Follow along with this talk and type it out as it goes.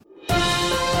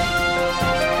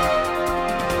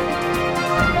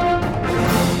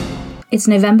It's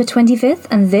November 25th,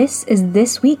 and this is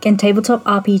This Week in Tabletop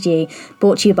RPG,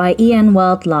 brought to you by EN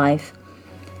World Live.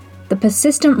 The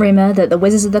persistent rumour that the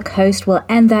Wizards of the Coast will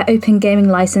end their open gaming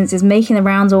licence is making the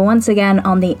rounds once again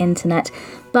on the internet,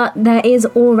 but there is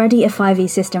already a 5e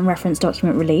system reference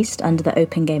document released under the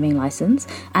open gaming licence,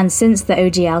 and since the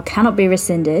OGL cannot be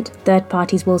rescinded, third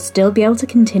parties will still be able to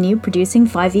continue producing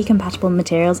 5e compatible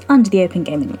materials under the open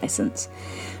gaming licence.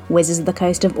 Wizards of the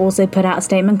Coast have also put out a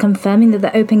statement confirming that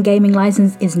the open gaming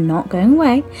license is not going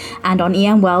away, and on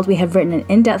EN World we have written an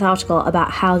in-depth article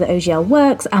about how the OGL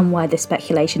works and why this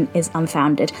speculation is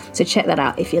unfounded, so check that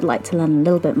out if you'd like to learn a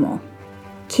little bit more.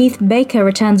 Keith Baker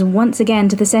returns once again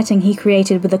to the setting he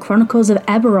created with the Chronicles of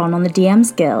Eberron on the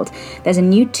DM's Guild. There's a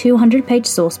new 200-page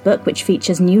sourcebook which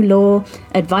features new lore,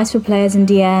 advice for players and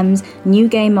DMs, new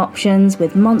game options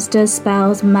with monsters,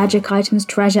 spells, magic items,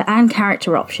 treasure and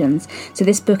character options. So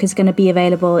this book is going to be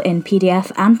available in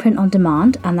PDF and print on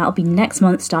demand, and that'll be next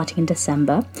month starting in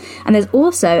December. And there's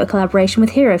also a collaboration with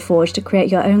Hero Forge to create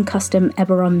your own custom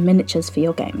Eberron miniatures for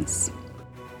your games.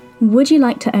 Would you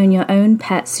like to own your own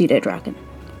pet pseudo-dragon?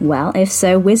 Well, if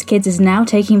so, WizKids is now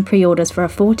taking pre-orders for a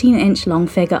 14-inch long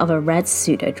figure of a red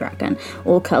pseudo-dragon,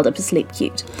 all curled up asleep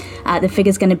cute. The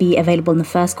figure's going to be available in the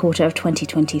first quarter of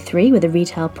 2023 with a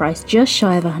retail price just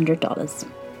shy of $100.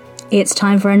 It's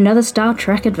time for another Star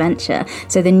Trek adventure.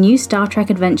 So the new Star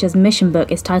Trek Adventures mission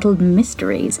book is titled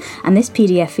Mysteries, and this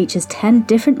PDF features 10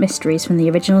 different mysteries from the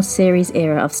original series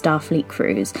era of Starfleet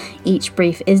crews. Each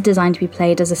brief is designed to be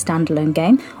played as a standalone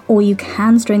game, or you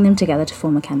can string them together to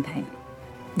form a campaign.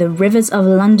 The Rivers of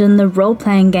London, the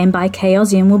role-playing game by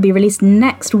Chaosium, will be released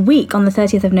next week on the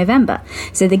 30th of November.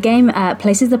 So the game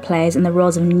places the players in the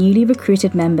roles of newly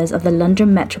recruited members of the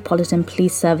London Metropolitan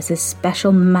Police Service's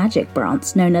special magic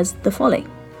branch known as the Folly.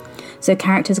 So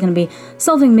characters are going to be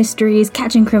solving mysteries,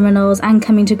 catching criminals, and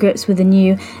coming to grips with the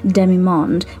new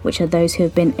demi-monde, which are those who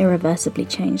have been irreversibly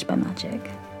changed by magic.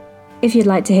 If you'd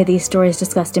like to hear these stories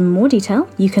discussed in more detail,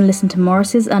 you can listen to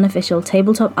Morris's unofficial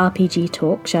Tabletop RPG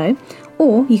talk show,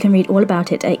 or you can read all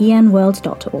about it at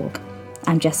enworld.org.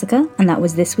 I'm Jessica, and that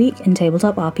was This Week in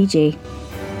Tabletop RPG.